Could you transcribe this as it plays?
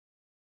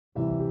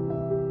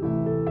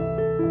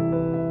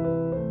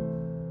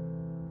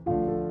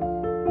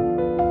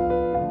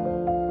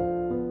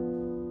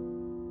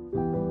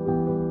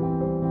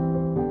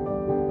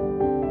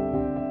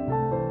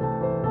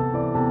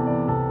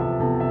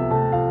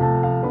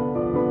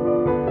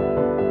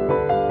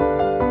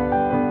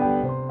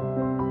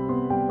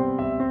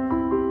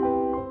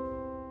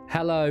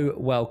Hello,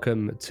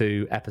 welcome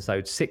to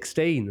episode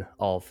 16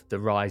 of the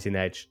Rising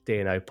Edge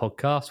D&O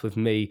podcast with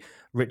me,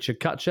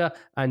 Richard Cutcher,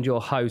 and your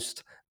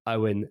host,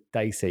 Owen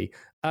Dacey.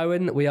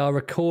 Owen, we are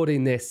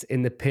recording this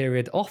in the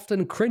period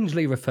often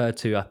cringely referred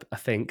to, I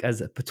think,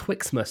 as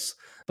Betwixtmas,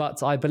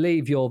 but I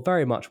believe you're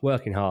very much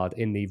working hard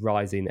in the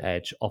Rising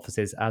Edge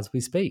offices as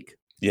we speak.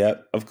 Yeah,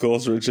 of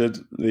course, Richard.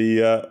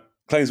 The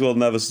claims world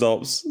never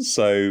stops,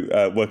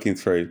 so working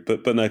through,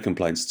 but no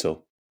complaints at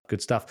all.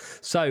 Good stuff.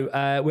 So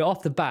we're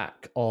off the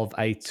back of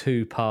a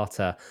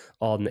two-parter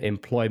on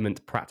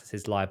employment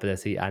practices,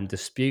 liability and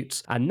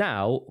disputes. And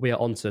now we are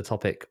onto the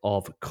topic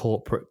of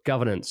corporate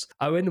governance.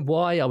 Owen,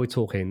 why are we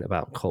talking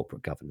about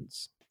corporate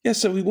governance? Yeah,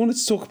 so we wanted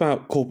to talk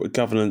about corporate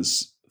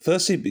governance,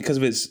 firstly, because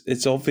of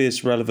its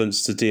obvious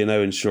relevance to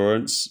D&O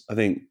insurance. I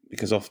think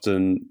because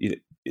often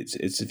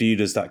it's viewed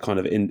as that kind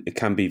of, it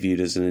can be viewed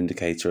as an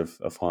indicator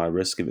of higher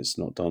risk if it's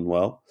not done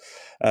well.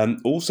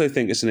 Also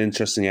think it's an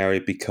interesting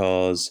area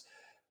because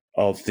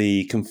of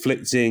the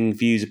conflicting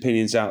views,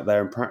 opinions out there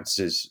and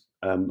practices.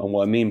 And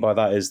what I mean by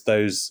that is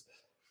those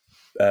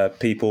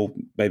people,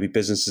 maybe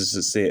businesses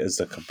that see it as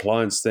a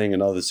compliance thing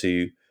and others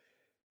who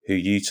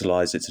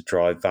utilize it to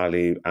drive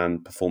value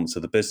and performance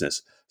of the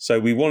business. So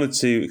we wanted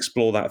to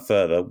explore that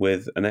further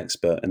with an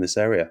expert in this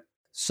area.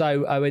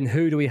 So, Owen,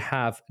 who do we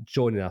have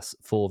joining us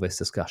for this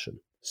discussion?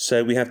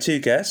 So we have two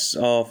guests.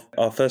 Our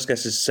first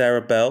guest is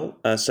Sarah Bell.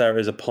 Sarah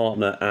is a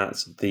partner at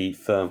the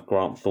firm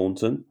Grant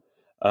Thornton.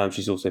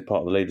 She's also part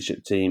of the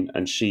leadership team,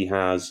 and she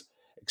has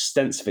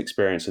extensive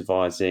experience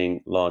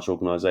advising large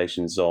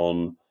organisations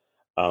on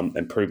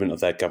improvement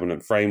of their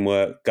governance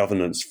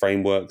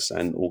frameworks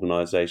and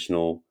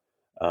organisational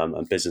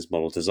and business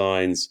model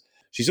designs.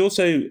 She's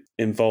also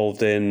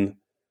involved in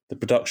the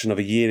production of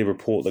a yearly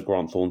report that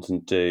Grant Thornton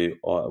do,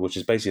 which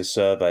is basically a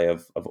survey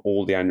of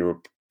all the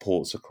annual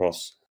reports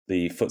across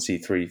the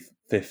FTSE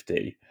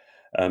 350.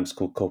 It's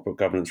called Corporate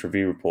Governance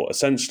Review Report.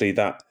 Essentially,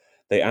 that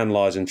they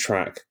analyse and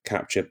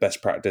capture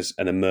best practice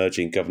and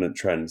emerging governance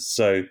trends.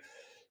 So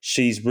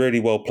she's really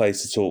well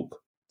placed to talk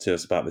to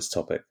us about this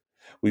topic.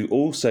 We've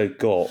also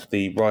got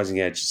the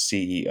Rising Edge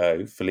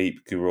CEO,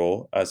 Philippe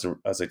Gouraud, as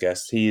a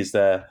guest. He is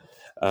there.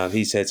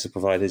 He's here to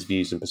provide his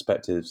views and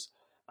perspectives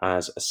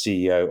as a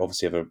CEO,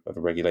 obviously, of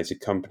a regulated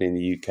company in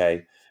the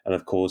UK, and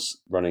of course,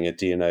 running a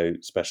D&O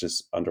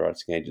specialist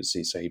underwriting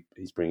agency. So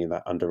he's bringing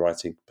that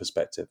underwriting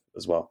perspective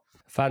as well.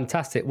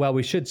 Fantastic. Well,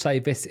 we should say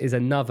this is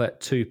another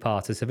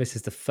two-parter. So this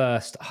is the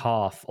first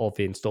half of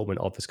the instalment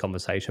of this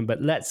conversation.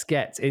 But let's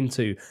get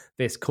into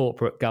this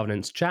corporate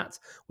governance chat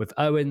with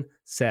Owen,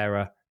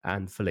 Sarah,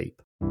 and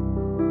Philippe.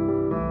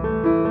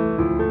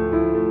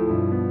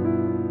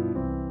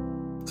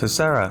 So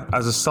Sarah,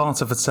 as a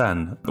starter for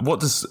 10, what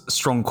does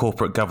strong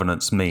corporate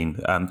governance mean?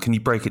 Can you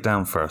break it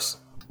down for us?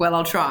 Well,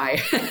 I'll try.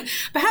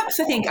 Perhaps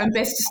I think I'm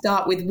best to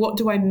start with what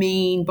do I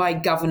mean by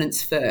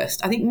governance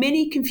first. I think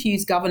many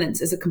confuse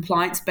governance as a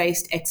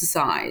compliance-based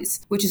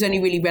exercise, which is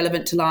only really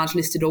relevant to large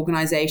listed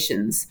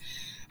organisations.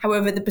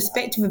 However, the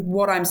perspective of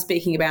what I'm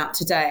speaking about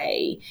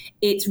today,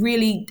 it's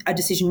really a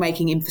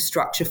decision-making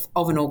infrastructure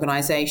of an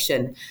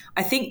organisation.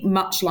 I think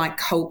much like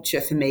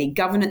culture for me,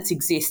 governance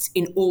exists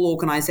in all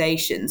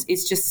organisations.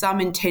 It's just some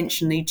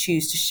intentionally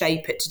choose to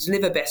shape it to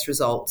deliver best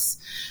results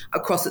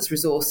across its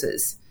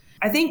resources.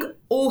 I think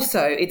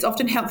also it's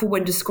often helpful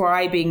when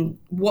describing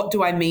what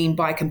do I mean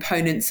by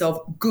components of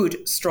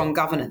good, strong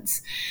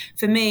governance.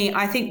 For me,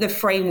 I think the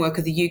framework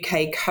of the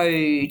UK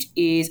Code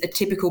is a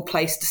typical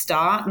place to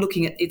start,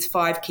 looking at its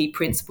 5 key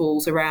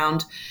principles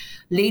around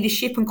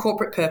leadership and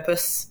corporate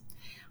purpose,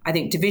 I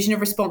think division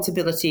of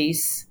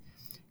responsibilities,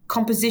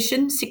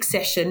 composition,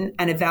 succession,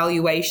 and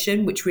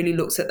evaluation, which really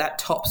looks at that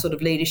top sort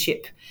of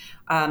leadership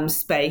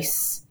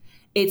space.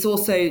 It's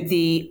also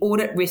the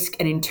audit, risk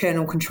and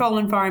internal control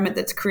environment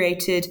that's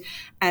created,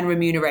 and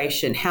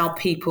remuneration, how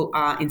people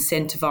are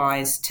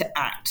incentivized to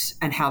act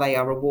and how they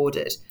are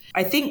rewarded.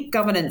 I think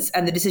governance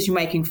and the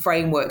decision-making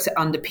frameworks it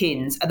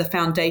underpins are the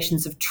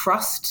foundations of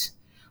trust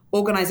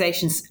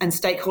organizations and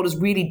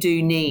stakeholders really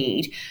do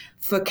need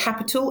for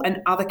capital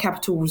and other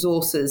capital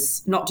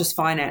resources, not just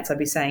finance, I'd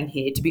be saying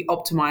here, to be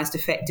optimized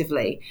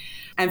effectively,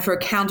 and for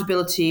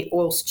accountability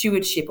or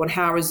stewardship on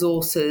how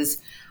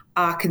resources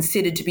are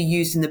considered to be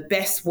used in the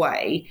best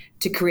way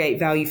to create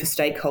value for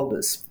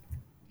stakeholders.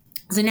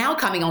 So now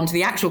coming on to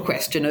the actual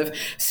question of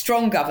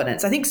strong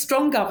governance. I think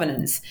strong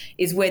governance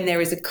is when there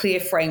is a clear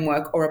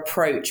framework or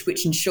approach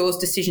which ensures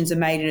decisions are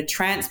made in a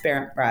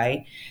transparent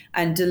way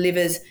and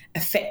delivers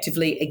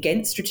effectively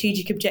against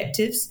strategic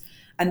objectives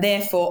and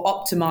therefore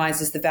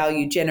optimizes the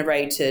value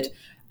generated.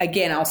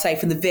 Again, I'll say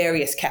from the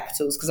various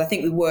capitals, because I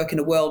think we work in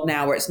a world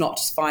now where it's not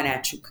just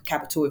financial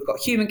capital. We've got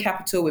human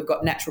capital, we've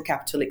got natural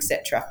capital,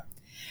 etc.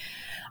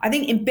 I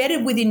think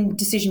embedded within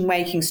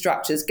decision-making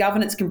structures,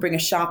 governance can bring a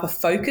sharper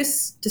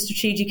focus to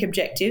strategic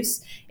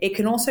objectives. It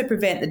can also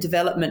prevent the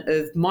development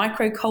of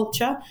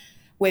microculture,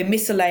 where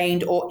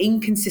misaligned or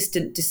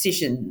inconsistent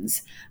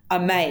decisions are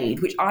made,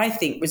 which I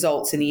think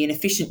results in the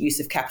inefficient use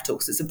of capital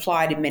because it's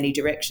applied in many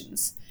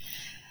directions.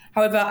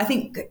 However, I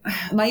think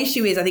my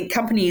issue is I think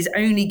companies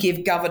only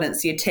give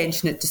governance the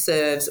attention it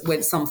deserves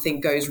when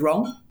something goes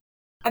wrong.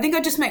 I think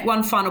I'd just make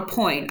one final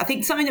point. I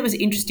think something that was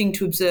interesting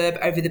to observe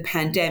over the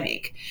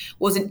pandemic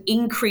was an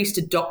increased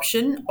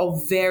adoption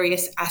of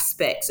various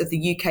aspects of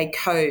the UK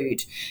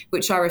code,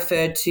 which I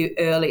referred to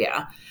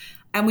earlier.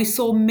 And we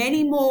saw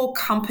many more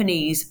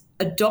companies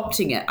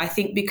adopting it, I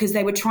think, because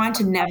they were trying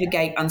to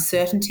navigate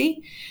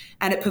uncertainty.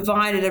 And it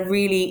provided a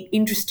really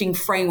interesting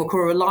framework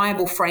or a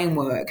reliable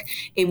framework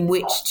in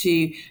which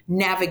to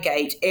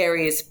navigate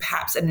areas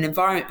perhaps and an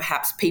environment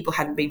perhaps people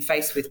hadn't been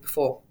faced with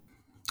before.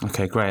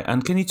 Okay, great.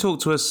 And can you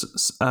talk to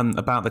us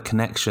about the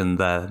connection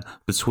there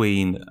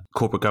between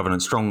corporate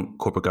governance, strong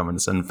corporate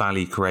governance, and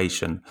value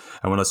creation?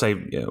 And when I say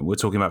we're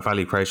talking about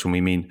value creation, we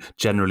mean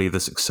generally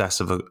the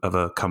success of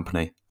a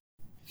company.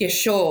 Yeah,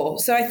 sure.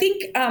 So I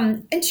think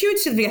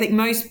intuitively, I think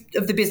most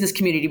of the business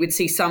community would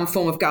see some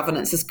form of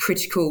governance as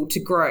critical to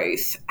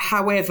growth.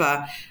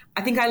 However,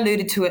 I think I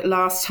alluded to it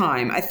last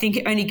time. I think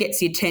it only gets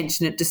the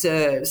attention it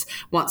deserves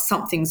once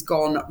something's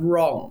gone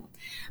wrong.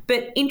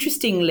 But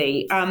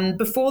interestingly,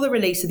 before the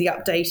release of the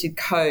updated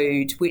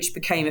code, which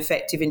became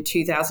effective in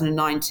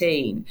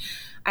 2019,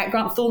 at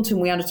Grant Thornton,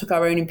 we undertook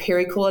our own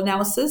empirical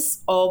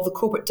analysis of the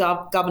corporate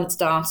governance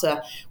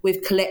data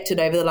we've collected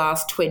over the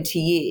last 20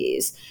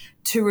 years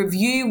to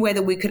review whether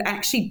we could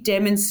actually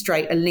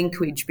demonstrate a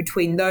linkage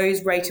between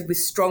those rated with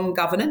strong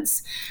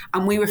governance,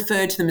 and we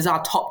refer to them as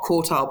our top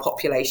quartile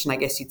population, I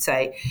guess you'd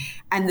say,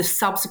 and the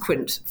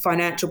subsequent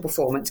financial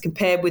performance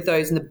compared with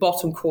those in the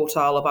bottom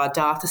quartile of our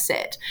data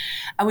set.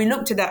 And we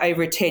looked at that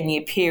over a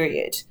 10-year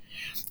period.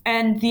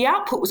 And the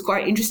output was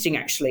quite interesting,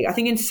 actually. I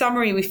think in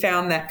summary, we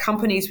found that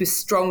companies with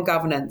strong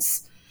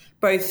governance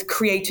both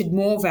created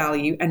more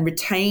value and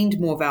retained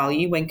more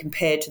value when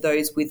compared to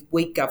those with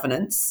weak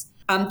governance.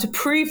 To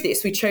prove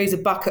this, we chose a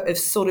bucket of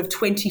sort of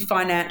 20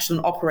 financial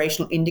and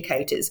operational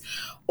indicators,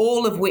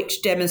 all of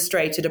which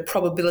demonstrated a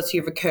probability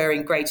of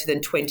recurring greater than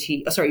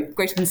 70%.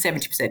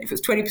 If it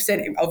was 20%,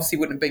 it obviously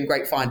wouldn't have been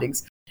great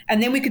findings.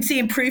 And then we could see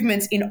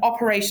improvements in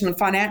operational and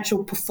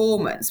financial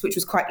performance, which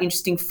was quite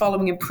interesting,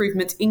 following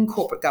improvements in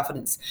corporate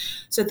governance.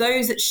 So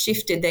those that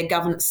shifted their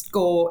governance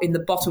score in the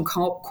bottom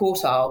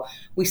quartile,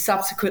 we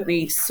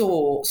subsequently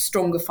saw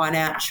stronger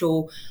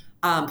financial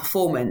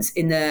performance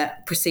in the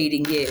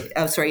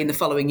in the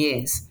following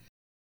years.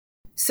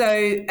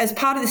 So as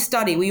part of the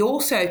study, we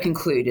also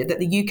concluded that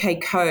the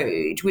UK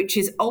code, which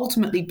is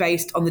ultimately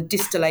based on the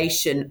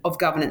distillation of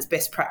governance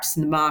best practice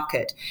in the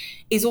market,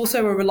 is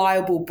also a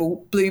reliable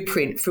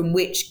blueprint from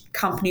which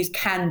companies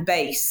can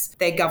base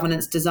their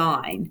governance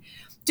design.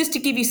 Just to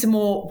give you some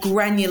more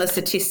granular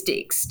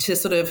statistics to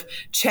sort of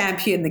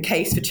champion the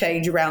case for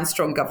change around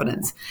strong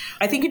governance.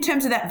 I think in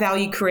terms of that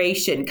value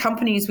creation,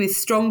 companies with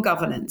strong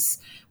governance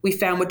we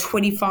found were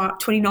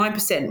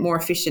 29% more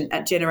efficient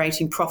at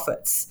generating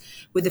profits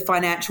with the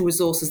financial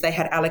resources they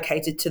had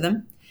allocated to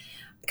them.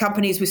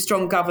 Companies with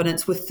strong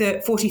governance were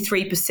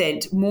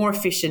 43% more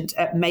efficient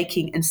at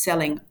making and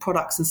selling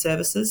products and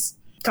services.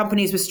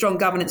 Companies with strong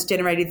governance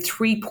generated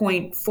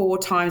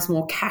 3.4 times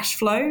more cash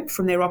flow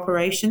from their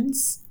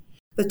operations.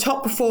 The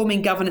top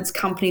performing governance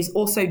companies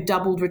also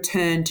doubled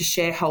return to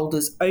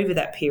shareholders over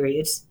that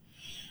period.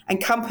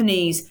 And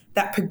companies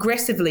that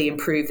progressively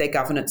improved their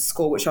governance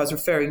score, which I was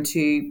referring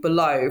to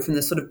below from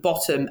the sort of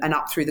bottom and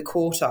up through the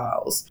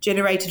quartiles,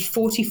 generated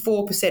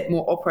 44%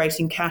 more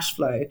operating cash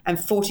flow and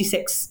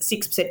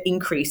 46%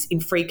 increase in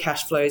free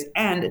cash flows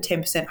and a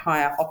 10%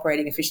 higher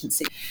operating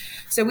efficiency.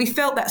 So we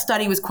felt that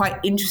study was quite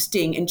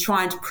interesting in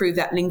trying to prove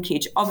that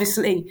linkage.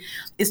 Obviously,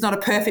 it's not a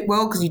perfect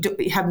world because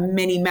you have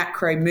many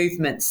macro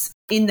movements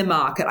in the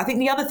market. I think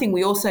the other thing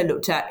we also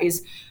looked at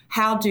is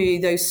how do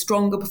those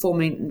stronger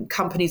performing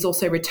companies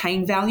also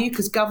retain value?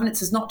 Because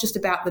governance is not just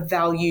about the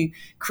value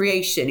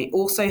creation, it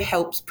also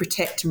helps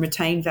protect and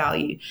retain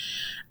value.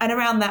 And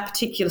around that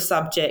particular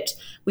subject,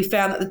 we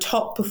found that the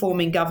top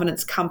performing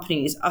governance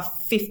companies are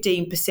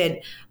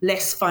 15%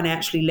 less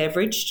financially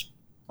leveraged,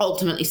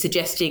 ultimately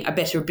suggesting a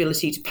better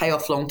ability to pay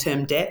off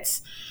long-term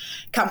debts.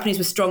 Companies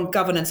with strong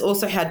governance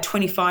also had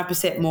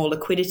 25% more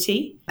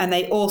liquidity, and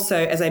they also,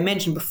 as I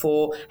mentioned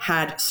before,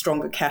 had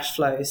stronger cash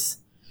flows.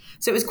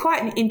 So it was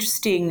quite an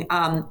interesting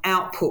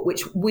output,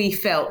 which we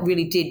felt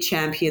really did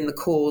champion the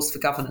cause for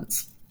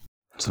governance.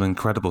 Some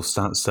incredible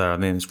stats there. I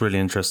mean, it's really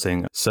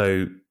interesting.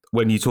 So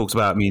when you talked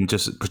about,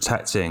 just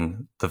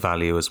protecting the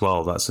value as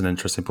well, that's an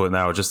interesting point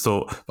there. I just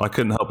thought, I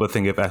couldn't help but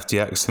think of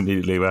FTX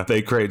immediately, where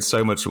they created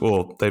so much,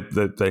 or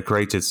they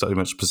created so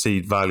much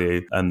perceived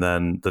value, and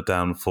then the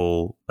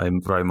downfall, they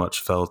very much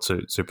failed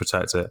to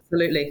protect it.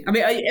 Absolutely. I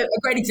mean, a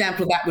great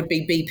example of that would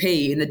be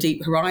BP in the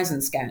Deep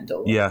Horizon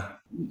scandal. Yeah.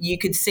 You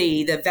could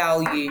see the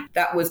value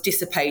that was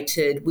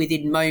dissipated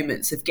within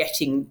moments of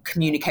getting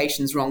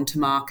communications wrong to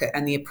market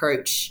and the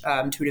approach to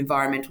an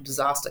environmental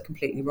disaster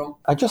completely wrong.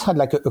 I just had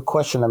a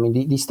question. I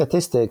mean, the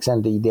statistics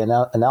and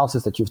the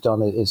analysis that you've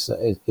done is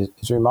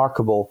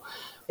remarkable.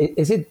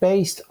 Is it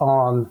based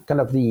on kind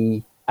of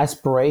the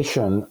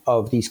aspiration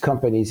of these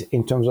companies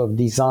in terms of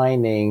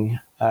designing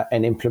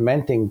and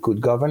implementing good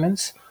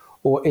governance?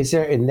 Or is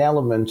there an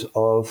element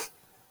of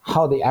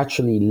how they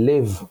actually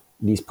live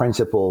these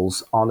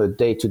principles on a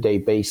day-to-day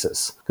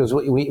basis? Because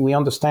we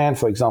understand,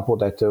 for example,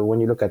 that when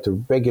you look at the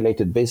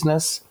regulated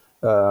businesses,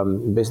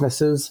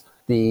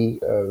 the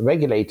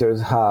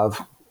regulators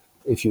have,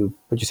 if you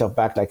put yourself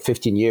back like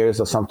 15 years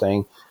or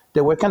something,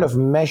 they were kind of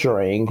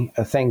measuring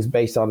things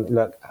based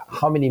on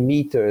how many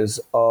meters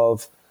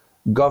of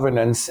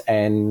governance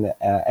and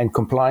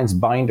compliance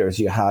binders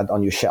you had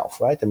on your shelf,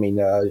 right? I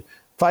mean,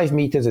 5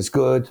 meters is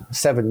good,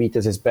 7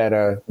 meters is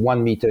better,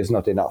 1 meter is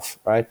not enough,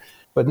 right?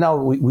 But now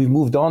we've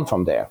moved on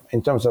from there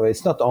in terms of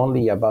it's not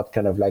only about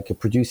kind of like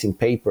producing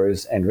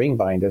papers and ring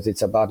binders.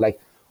 It's about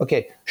like,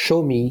 okay,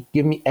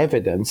 give me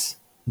evidence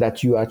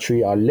that you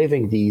actually are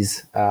living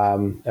these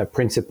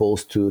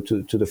principles to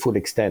the full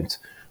extent.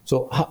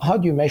 So how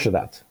do you measure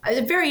that? It's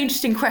a very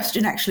interesting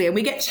question, actually. And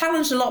we get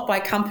challenged a lot by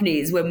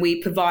companies when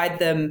we provide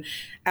them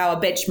our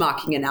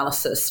benchmarking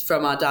analysis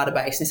from our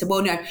database. And they say,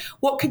 well, no,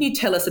 what can you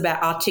tell us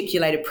about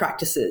articulated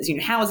practices?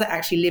 How is that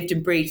actually lived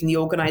and breathed in the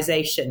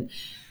organization?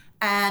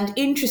 And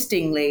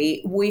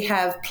interestingly, we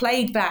have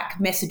played back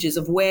messages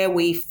of where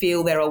we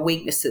feel there are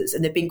weaknesses,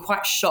 and they've been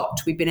quite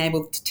shocked we've been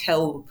able to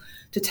tell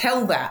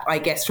that, I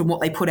guess, from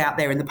what they put out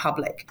there in the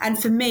public.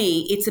 And for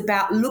me, it's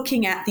about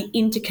looking at the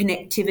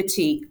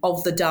interconnectivity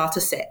of the data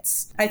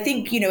sets. I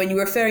think, when you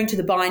were referring to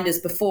the binders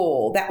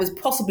before, that was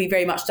possibly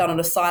very much done on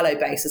a silo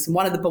basis. And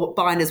one of the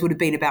binders would have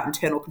been about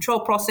internal control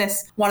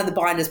process. One of the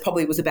binders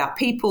probably was about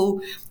people.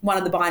 One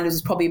of the binders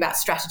was probably about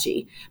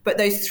strategy. But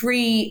those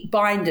 3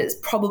 binders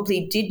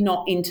probably did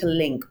not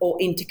interlink or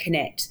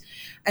interconnect.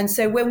 And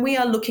so when we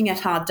are looking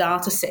at our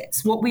data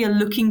sets, what we are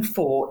looking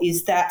for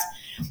is that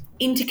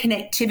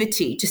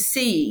interconnectivity to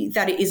see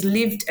that it is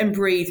lived and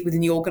breathed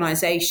within the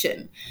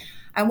organization.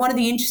 And one of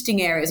the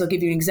interesting areas I'll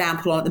give you an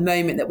example on at the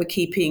moment that we're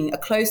keeping a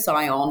close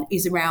eye on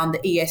is around the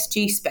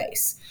ESG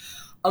space.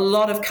 A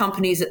lot of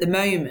companies at the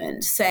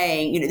moment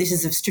saying, this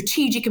is of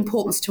strategic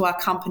importance to our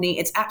company,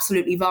 it's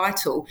absolutely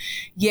vital,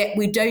 yet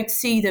we don't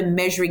see them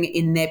measuring it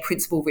in their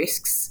principal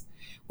risks.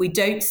 We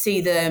don't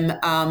see them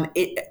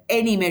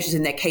any measures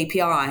in their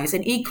KPIs.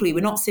 And equally,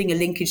 we're not seeing a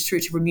linkage through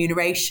to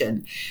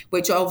remuneration,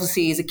 which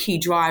obviously is a key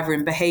driver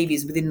in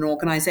behaviours within an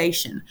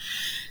organisation.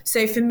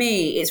 So for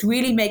me, it's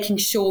really making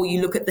sure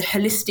you look at the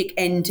holistic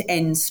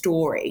end-to-end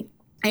story.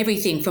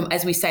 Everything from,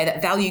 as we say,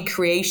 that value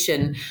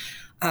creation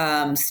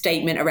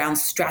statement around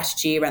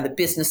strategy, around the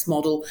business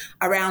model,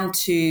 around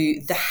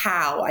to the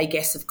how, I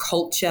guess, of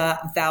culture,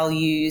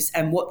 values,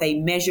 and what they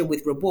measure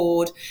with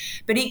reward.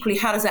 But equally,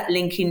 how does that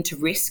link into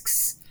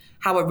risks?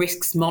 How are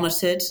risks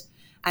monitored?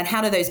 And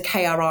how do those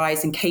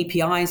KRIs and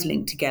KPIs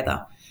link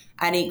together?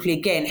 And equally,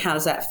 again, how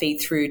does that feed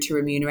through to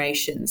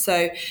remuneration?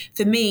 So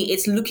for me,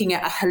 it's looking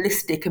at a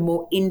holistic and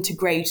more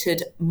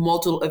integrated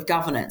model of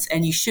governance.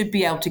 And you should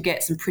be able to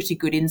get some pretty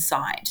good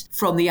insight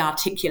from the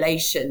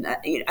articulation.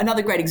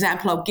 Another great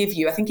example I'll give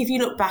you, I think if you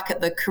look back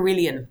at the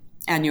Carillion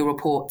annual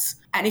reports,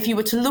 and if you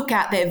were to look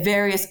at their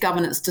various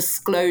governance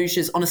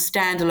disclosures on a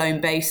standalone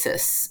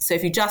basis, so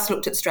if you just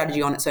looked at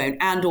strategy on its own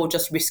and or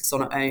just risks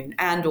on its own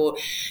and or,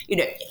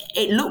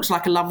 it looked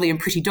like a lovely and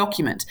pretty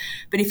document.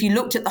 But if you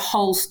looked at the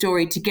whole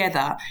story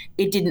together,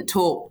 it didn't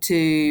talk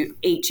to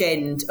each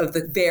end of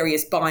the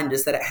various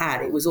binders that it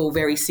had. It was all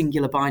very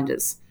singular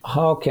binders.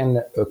 How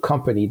can a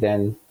company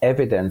then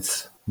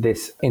evidence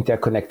this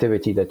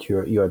interconnectivity that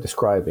you are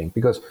describing?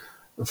 Because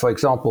for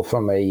example,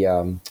 from a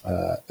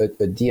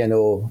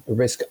DNO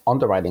risk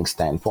underwriting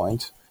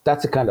standpoint,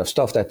 that's the kind of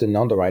stuff that an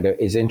underwriter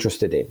is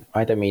interested in,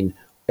 right? I mean,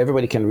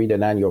 everybody can read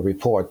an annual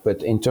report,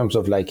 but in terms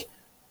of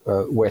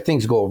where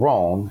things go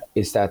wrong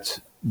is that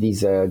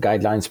these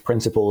guidelines,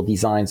 principle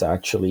designs are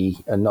actually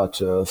not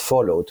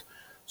followed.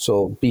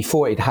 So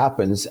before it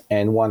happens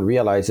and one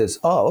realizes,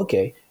 oh,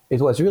 okay,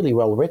 it was really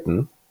well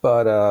written,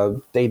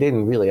 but they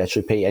didn't really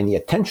actually pay any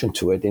attention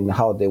to it in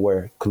how they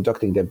were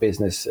conducting their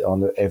business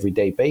on an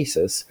everyday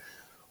basis.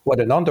 What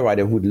an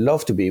underwriter would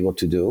love to be able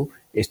to do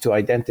is to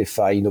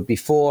identify,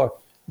 before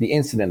the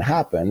incident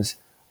happens,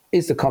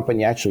 is the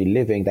company actually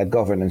living that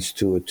governance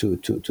to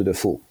the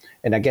full?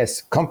 And I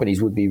guess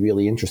companies would be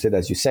really interested,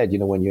 as you said,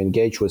 when you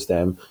engage with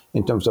them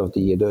in terms of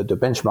the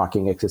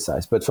benchmarking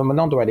exercise. But from an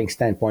underwriting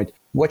standpoint,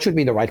 what should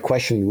be the right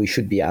question we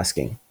should be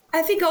asking?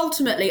 I think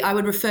ultimately I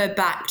would refer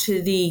back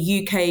to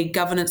the UK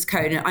Governance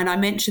Code, and I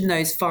mentioned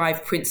those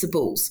 5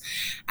 principles.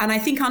 And I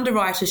think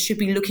underwriters should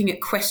be looking at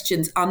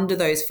questions under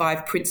those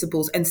 5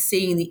 principles and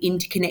seeing the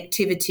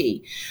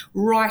interconnectivity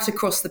right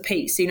across the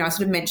piece. I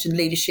sort of mentioned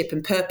leadership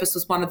and purpose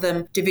was one of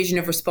them, division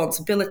of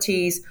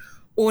responsibilities,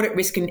 audit,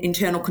 risk and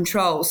internal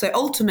control. So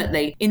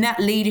ultimately, in that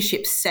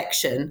leadership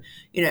section,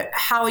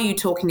 how are you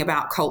talking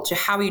about culture?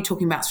 How are you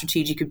talking about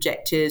strategic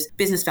objectives,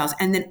 business values?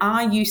 And then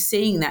are you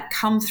seeing that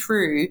come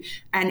through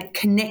and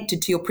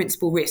connected to your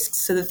principal risks?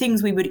 So the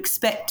things we would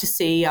expect to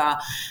see are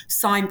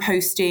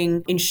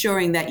signposting,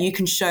 ensuring that you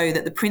can show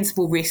that the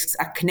principal risks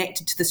are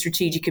connected to the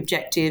strategic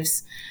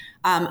objectives.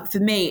 For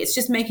me, it's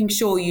just making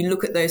sure you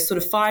look at those sort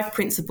of 5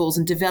 principles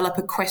and develop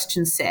a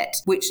question set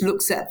which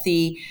looks at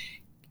the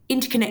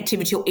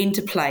interconnectivity or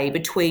interplay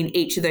between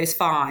each of those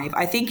five.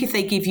 I think if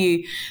they give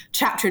you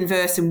chapter and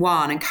verse in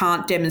one and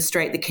can't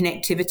demonstrate the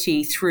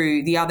connectivity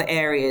through the other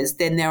areas,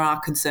 then there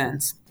are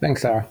concerns.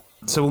 Thanks, Sarah.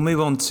 So we'll move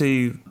on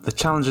to the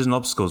challenges and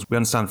obstacles. We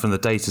understand from the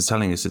data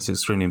telling us it's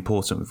extremely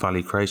important with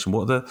value creation.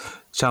 What are the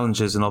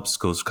challenges and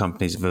obstacles for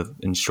companies for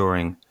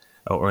ensuring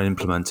or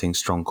implementing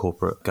strong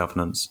corporate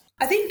governance?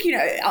 I think,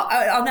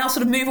 I'll now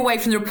sort of move away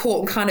from the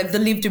report and kind of the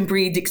lived and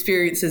breathed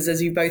experiences,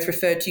 as you both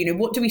referred to.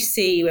 What do we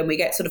see when we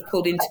get sort of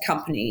pulled into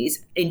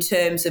companies in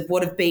terms of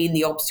what have been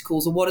the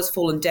obstacles or what has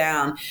fallen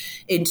down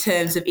in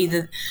terms of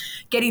either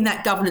getting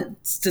that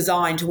governance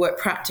design to work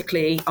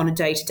practically on a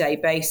day-to-day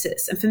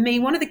basis? And for me,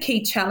 one of the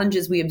key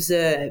challenges we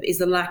observe is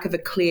the lack of a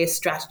clear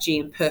strategy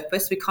and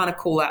purpose. We kind of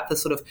call that the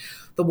sort of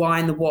the why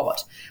and the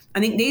what. I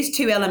think these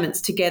two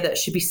elements together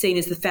should be seen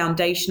as the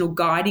foundational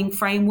guiding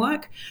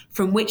framework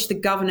from which the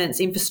governance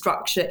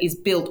infrastructure is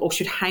built or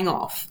should hang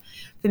off.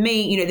 For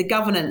me, the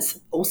governance,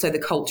 also the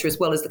culture, as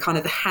well as the kind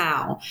of the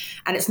how.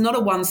 And it's not a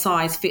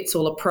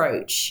one-size-fits-all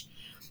approach.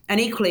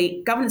 And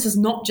equally, governance is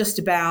not just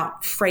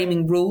about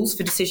framing rules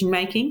for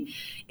decision-making.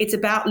 It's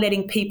about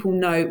letting people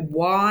know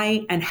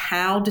why and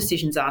how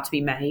decisions are to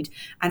be made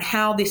and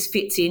how this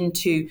fits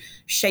into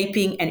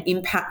shaping and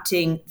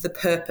impacting the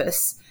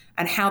purpose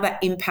and how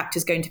that impact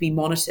is going to be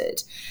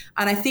monitored.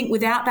 And I think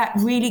without that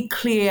really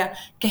clear,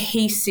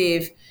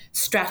 cohesive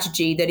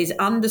strategy that is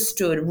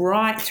understood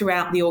right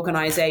throughout the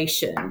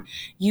organisation,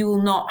 you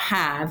will not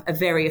have a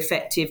very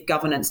effective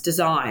governance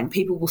design.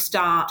 People will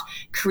start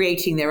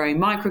creating their own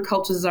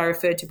microcultures, as I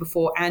referred to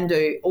before, and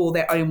all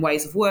their own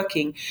ways of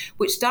working,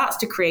 which starts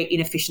to create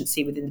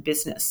inefficiency within the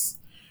business.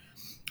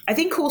 I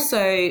think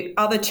also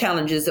other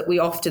challenges that we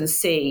often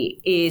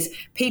see is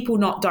people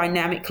not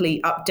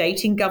dynamically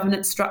updating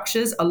governance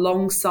structures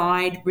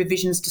alongside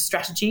revisions to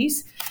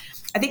strategies.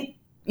 I think,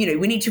 we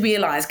need to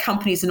realise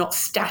companies are not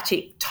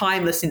static,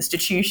 timeless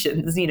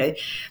institutions.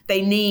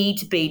 They need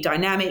to be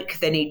dynamic,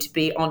 they need to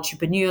be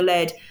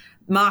entrepreneur-led,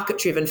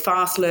 market-driven,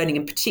 fast learning,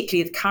 and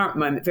particularly at the current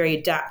moment, very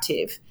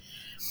adaptive.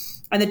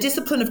 And the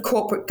discipline of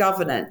corporate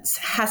governance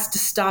has to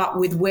start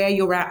with where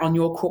you're at on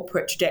your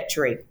corporate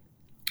trajectory.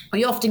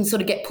 You often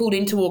sort of get pulled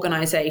into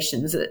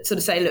organisations that sort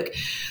of say, look,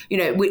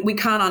 we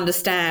can't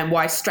understand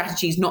why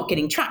strategy is not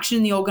getting traction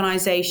in the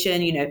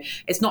organisation,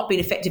 it's not been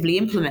effectively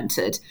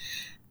implemented.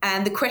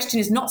 And the question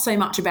is not so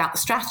much about the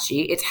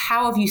strategy, it's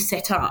how have you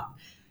set up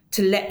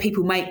to let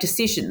people make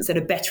decisions that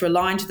are better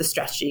aligned to the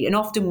strategy. And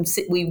often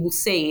we will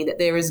see that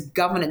there is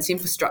governance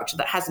infrastructure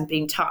that hasn't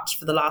been touched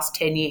for the last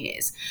 10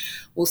 years.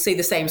 We'll see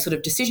the same sort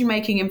of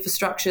decision-making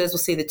infrastructures. We'll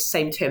see the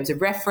same terms of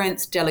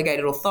reference,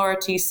 delegated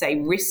authority,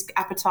 same risk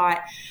appetite.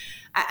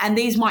 And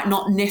these might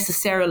not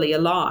necessarily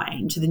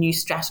align to the new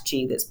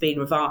strategy that's been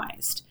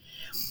revised.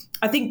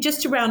 I think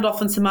just to round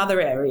off on some other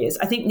areas,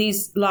 I think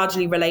these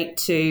largely relate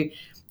to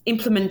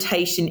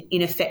implementation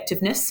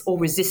ineffectiveness or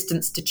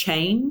resistance to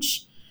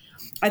change.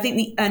 I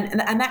think and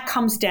that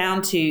comes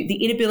down to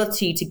the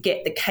inability to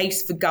get the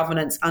case for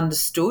governance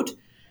understood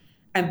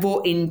and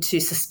brought into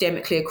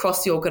systemically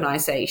across the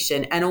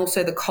organisation, and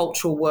also the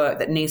cultural work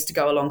that needs to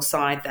go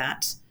alongside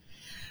that.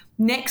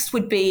 Next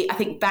would be, I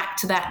think, back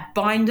to that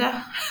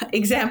binder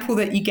example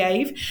that you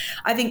gave.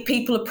 I think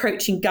people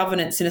approaching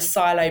governance in a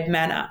siloed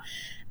manner.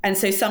 And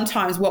so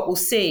sometimes what we'll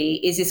see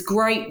is this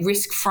great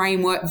risk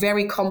framework,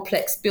 very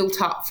complex,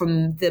 built up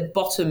from the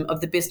bottom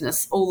of the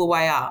business all the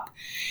way up.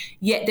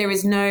 Yet there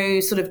is no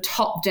sort of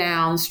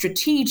top-down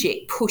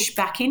strategic push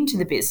back into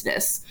the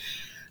business.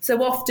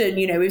 So often,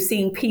 we've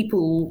seen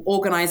people,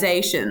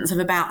 organisations of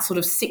about sort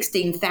of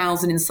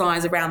 16,000 in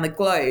size around the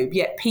globe,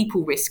 yet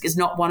people risk is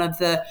not one of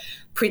the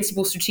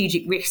principal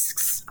strategic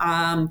risks.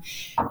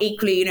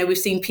 Equally, we've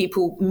seen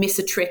people miss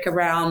a trick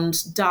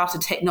around data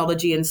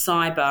technology and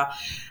cyber.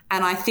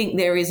 And I think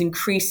there is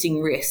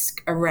increasing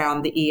risk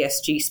around the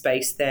ESG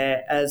space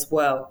there as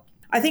well.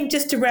 I think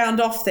just to round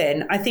off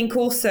then, I think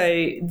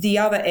also the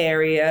other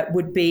area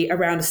would be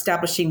around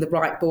establishing the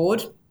right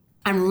board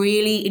and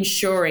really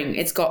ensuring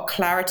it's got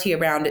clarity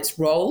around its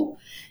role,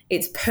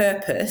 its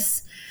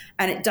purpose,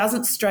 and it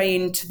doesn't stray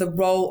into the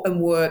role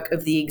and work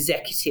of the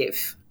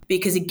executive.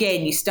 Because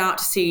again, you start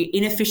to see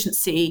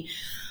inefficiency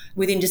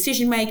within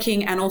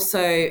decision-making and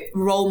also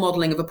role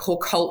modelling of a poor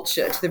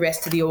culture to the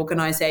rest of the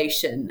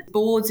organisation.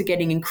 Boards are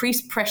getting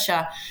increased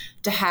pressure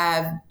to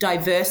have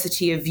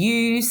diversity of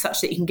views such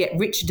that you can get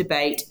richer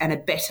debate and a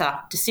better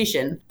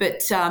decision.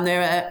 But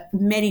there are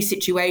many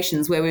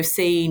situations where we've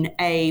seen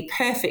a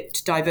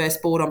perfect diverse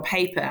board on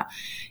paper,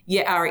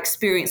 yet our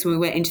experience when we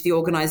went into the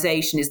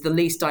organisation is the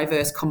least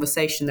diverse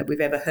conversation that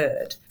we've ever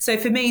heard. So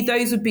for me,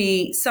 those would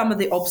be some of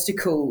the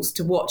obstacles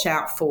to watch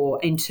out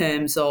for in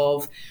terms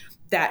of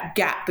that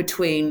gap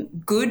between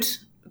good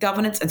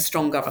governance and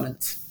strong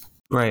governance.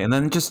 Great. And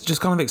then just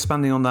kind of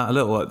expanding on that a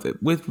little,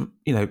 with,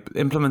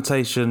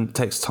 implementation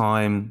takes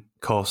time,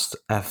 cost,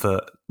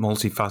 effort,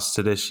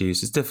 multifaceted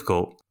issues. It's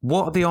difficult.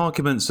 What are the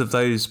arguments of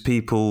those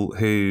people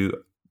who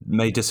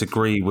may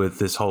disagree with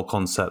this whole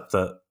concept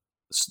that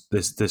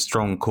this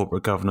strong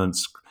corporate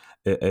governance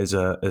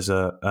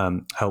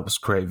helps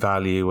create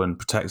value and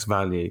protects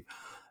value.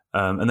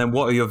 And then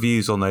what are your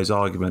views on those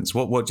arguments?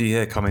 What do you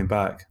hear coming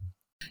back?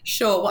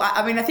 Sure. Well,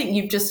 I mean, I think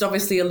you've just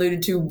obviously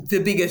alluded to the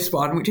biggest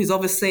one, which is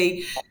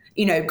obviously,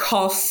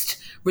 cost,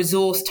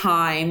 resource,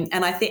 time.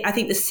 And I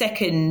think the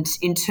second,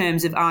 in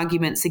terms of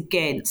arguments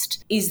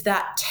against, is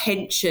that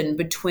tension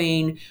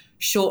between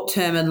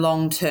short-term and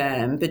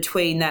long-term,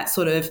 between that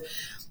sort of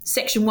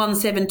Section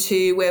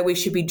 172, where we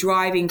should be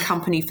driving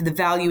company for the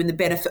value and the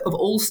benefit of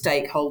all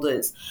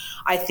stakeholders,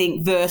 I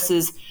think,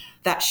 versus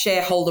that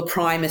shareholder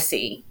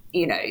primacy,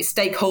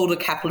 stakeholder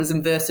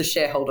capitalism versus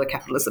shareholder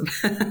capitalism.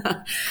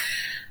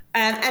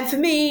 And for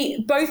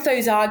me, both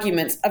those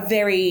arguments are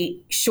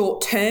very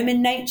short-term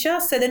in nature.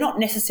 So they're not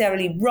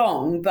necessarily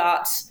wrong,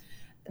 but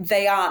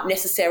they aren't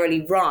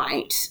necessarily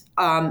right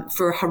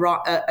for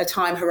a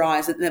time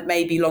horizon that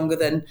may be longer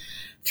than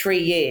 3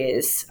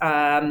 years.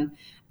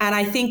 And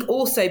I think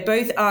also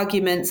both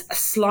arguments are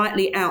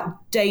slightly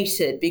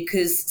outdated,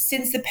 because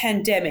since the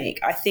pandemic,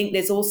 I think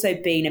there's also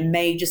been a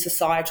major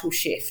societal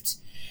shift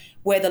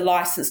where the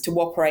license to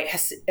operate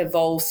has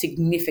evolved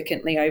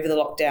significantly over the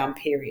lockdown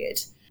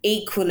period.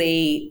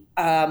 Equally,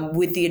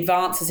 with the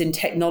advances in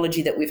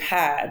technology that we've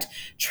had,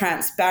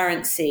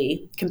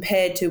 transparency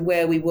compared to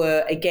where we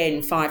were,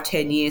 again,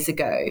 5-10 years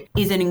ago,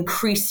 is an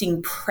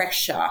increasing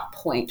pressure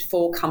point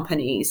for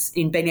companies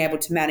in being able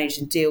to manage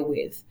and deal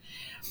with.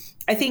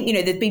 I think,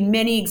 there've been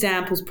many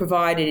examples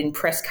provided in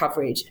press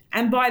coverage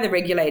and by the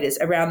regulators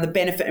around the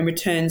benefit and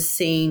returns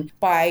seen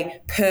by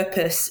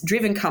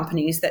purpose-driven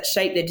companies that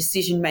shape their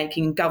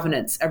decision-making and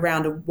governance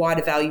around a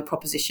wider value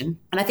proposition.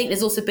 And I think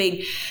there's also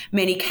been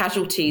many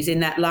casualties in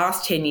that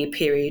last 10-year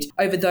period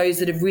over those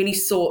that have really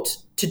sought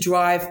to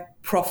drive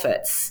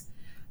profits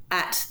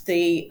at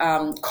the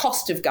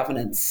cost of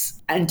governance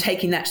and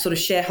taking that sort of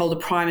shareholder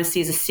primacy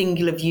as a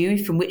singular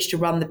view from which to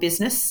run the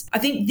business. I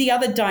think the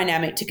other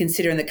dynamic to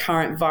consider in the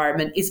current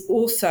environment is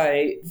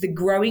also the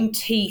growing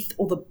teeth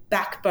or the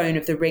backbone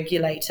of the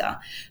regulator.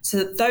 So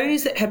that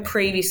those that have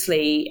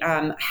previously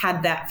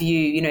had that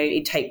view,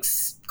 it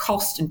takes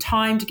cost and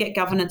time to get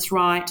governance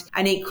right,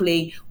 and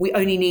equally, we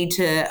only need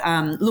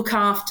to look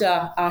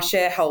after our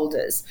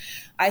shareholders.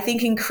 I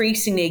think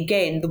increasingly,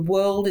 again, the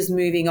world is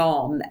moving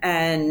on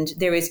and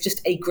there is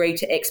just a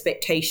greater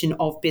expectation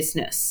of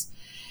business.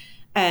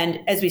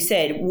 And as we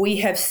said, we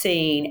have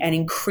seen an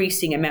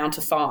increasing amount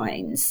of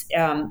fines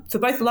for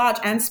both large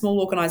and small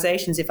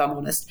organisations, if I'm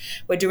honest,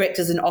 where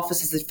directors and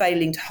officers are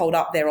failing to hold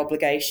up their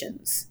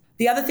obligations.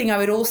 The other thing I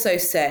would also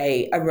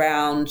say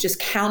around just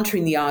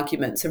countering the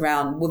arguments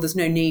around, well, there's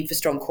no need for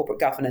strong corporate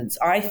governance.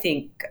 I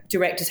think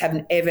directors have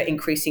an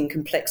ever-increasing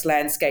complex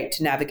landscape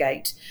to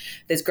navigate.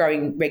 There's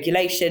growing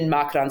regulation,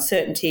 market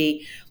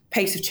uncertainty,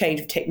 pace of change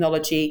of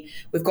technology.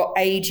 We've got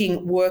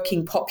aging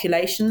working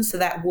populations, so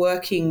that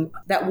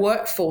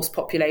workforce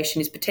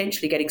population is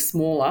potentially getting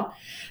smaller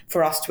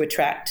for us to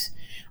attract.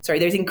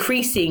 There's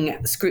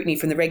increasing scrutiny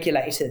from the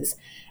regulators.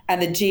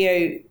 And the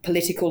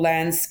geopolitical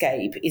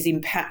landscape is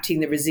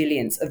impacting the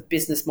resilience of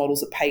business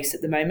models at pace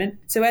at the moment.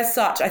 So as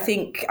such, I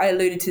think I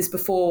alluded to this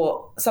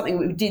before, something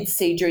we did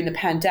see during the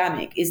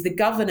pandemic is the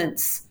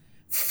governance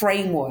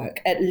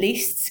framework at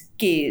least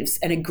gives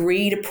an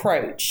agreed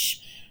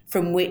approach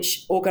from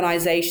which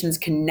organisations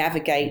can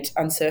navigate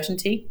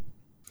uncertainty.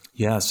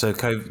 Yeah, so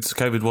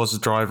COVID was a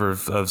driver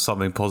of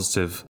something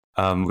positive.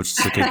 Which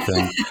is a good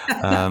thing.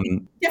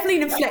 Definitely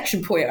an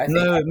inflection point, I think.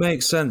 No, it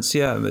makes sense.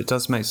 Yeah, it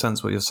does make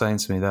sense what you're saying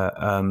to me there.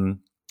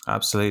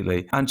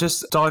 Absolutely. And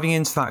just diving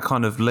into that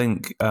kind of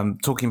link,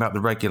 talking about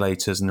the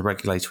regulators and the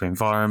regulatory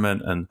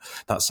environment, and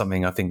that's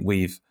something I think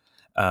we've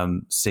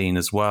seen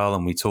as well,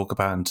 and we talk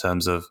about in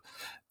terms of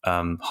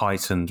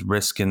heightened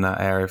risk in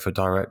that area for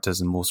directors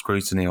and more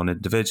scrutiny on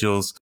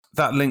individuals.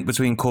 That link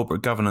between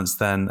corporate governance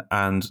then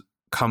and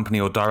company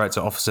or director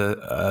officer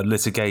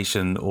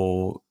litigation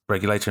or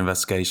regulatory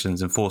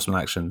investigations,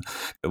 enforcement action.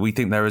 We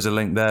think there is a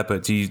link there,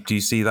 but do you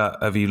see that?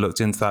 Have you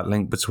looked into that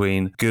link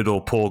between good or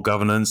poor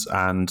governance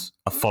and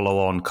a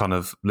follow-on kind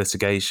of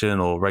litigation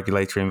or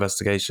regulatory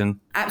investigation?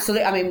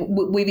 Absolutely. I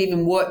mean, we've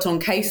even worked on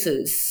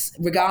cases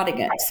regarding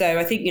it. So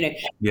I think,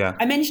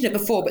 I mentioned it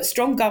before, but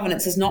strong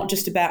governance is not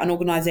just about an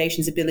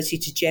organization's ability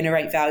to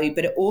generate value,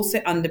 but it also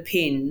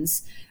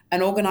underpins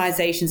an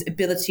organization's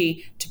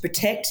ability to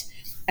protect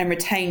and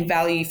retain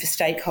value for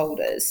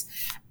stakeholders.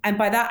 And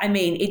by that, I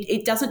mean,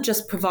 it doesn't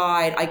just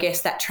provide, I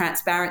guess, that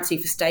transparency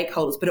for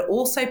stakeholders, but it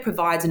also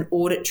provides an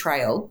audit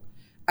trail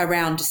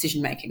around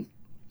decision-making.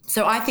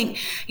 So I think,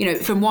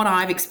 from what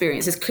I've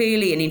experienced, there's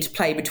clearly an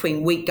interplay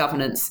between weak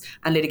governance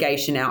and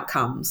litigation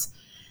outcomes.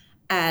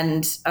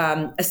 And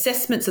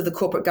assessments of the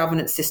corporate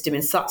governance system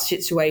in such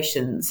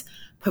situations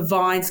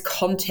provides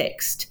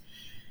context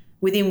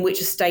within which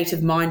a state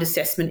of mind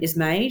assessment is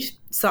made,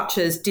 such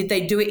as did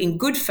they do it in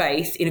good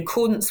faith in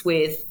accordance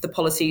with the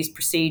policies,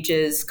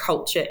 procedures,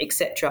 culture,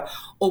 etc.,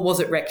 or was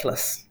it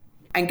reckless?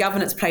 And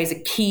governance plays a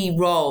key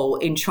role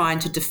in trying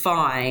to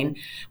define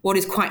what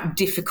is quite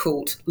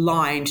difficult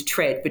line to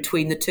tread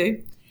between the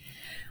two.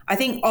 I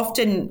think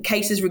often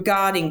cases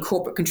regarding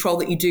corporate control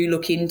that you do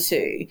look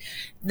into,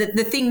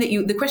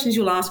 the questions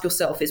you'll ask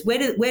yourself is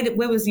where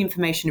was the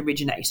information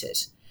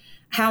originated?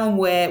 How and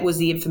where was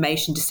the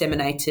information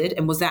disseminated?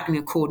 And was that in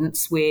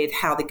accordance with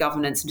how the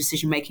governance and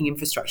decision-making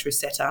infrastructure is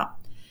set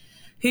up?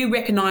 Who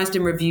recognised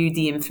and reviewed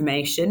the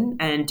information?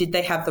 And did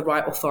they have the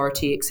right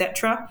authority,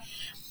 etc.?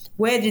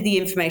 Where did the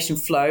information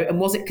flow? And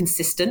was it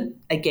consistent,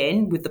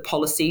 again, with the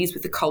policies,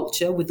 with the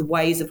culture, with the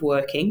ways of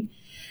working?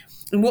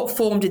 In what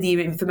form did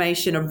the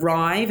information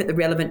arrive at the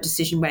relevant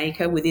decision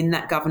maker within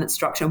that governance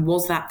structure? And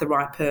was that the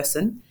right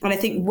person? And I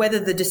think whether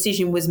the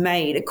decision was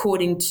made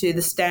according to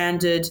the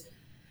standard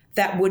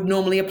that would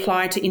normally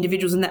apply to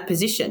individuals in that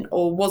position,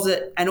 or was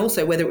it, and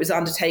also whether it was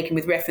undertaken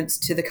with reference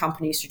to the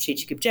company's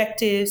strategic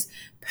objectives,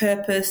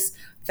 purpose,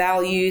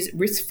 values,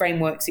 risk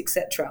frameworks,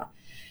 etc.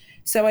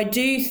 So I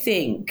do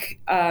think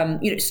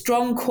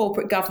strong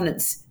corporate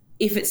governance,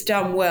 if it's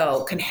done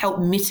well, can help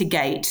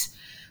mitigate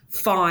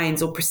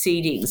fines or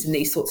proceedings in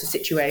these sorts of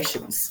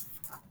situations.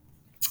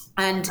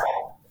 And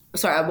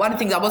sorry, one of the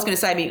things I was going to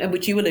say,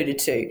 which you alluded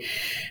to,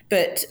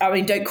 but I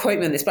mean, don't quote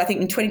me on this, but I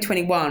think in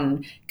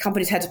 2021,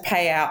 companies had to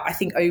pay out, I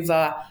think,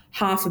 over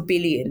 $500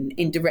 million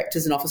in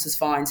directors and officers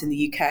fines in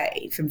the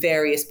UK from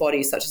various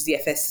bodies such as the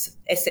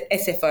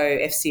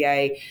SFO,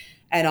 FCA,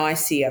 and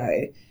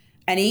ICO.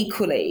 And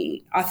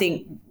equally, I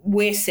think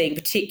we're seeing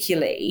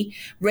particularly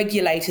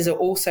regulators are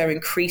also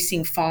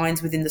increasing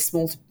fines within the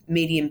small to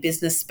medium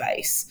business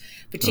space,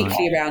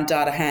 particularly around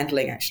data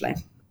handling, actually.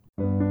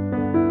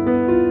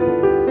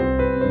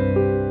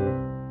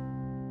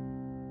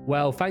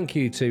 Well, thank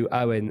you to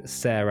Owen,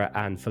 Sarah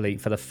and Philippe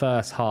for the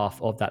first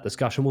half of that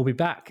discussion. We'll be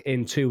back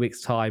in 2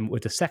 weeks' time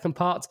with the second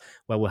part,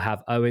 where we'll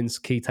have Owen's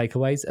key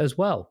takeaways as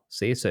well.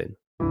 See you soon.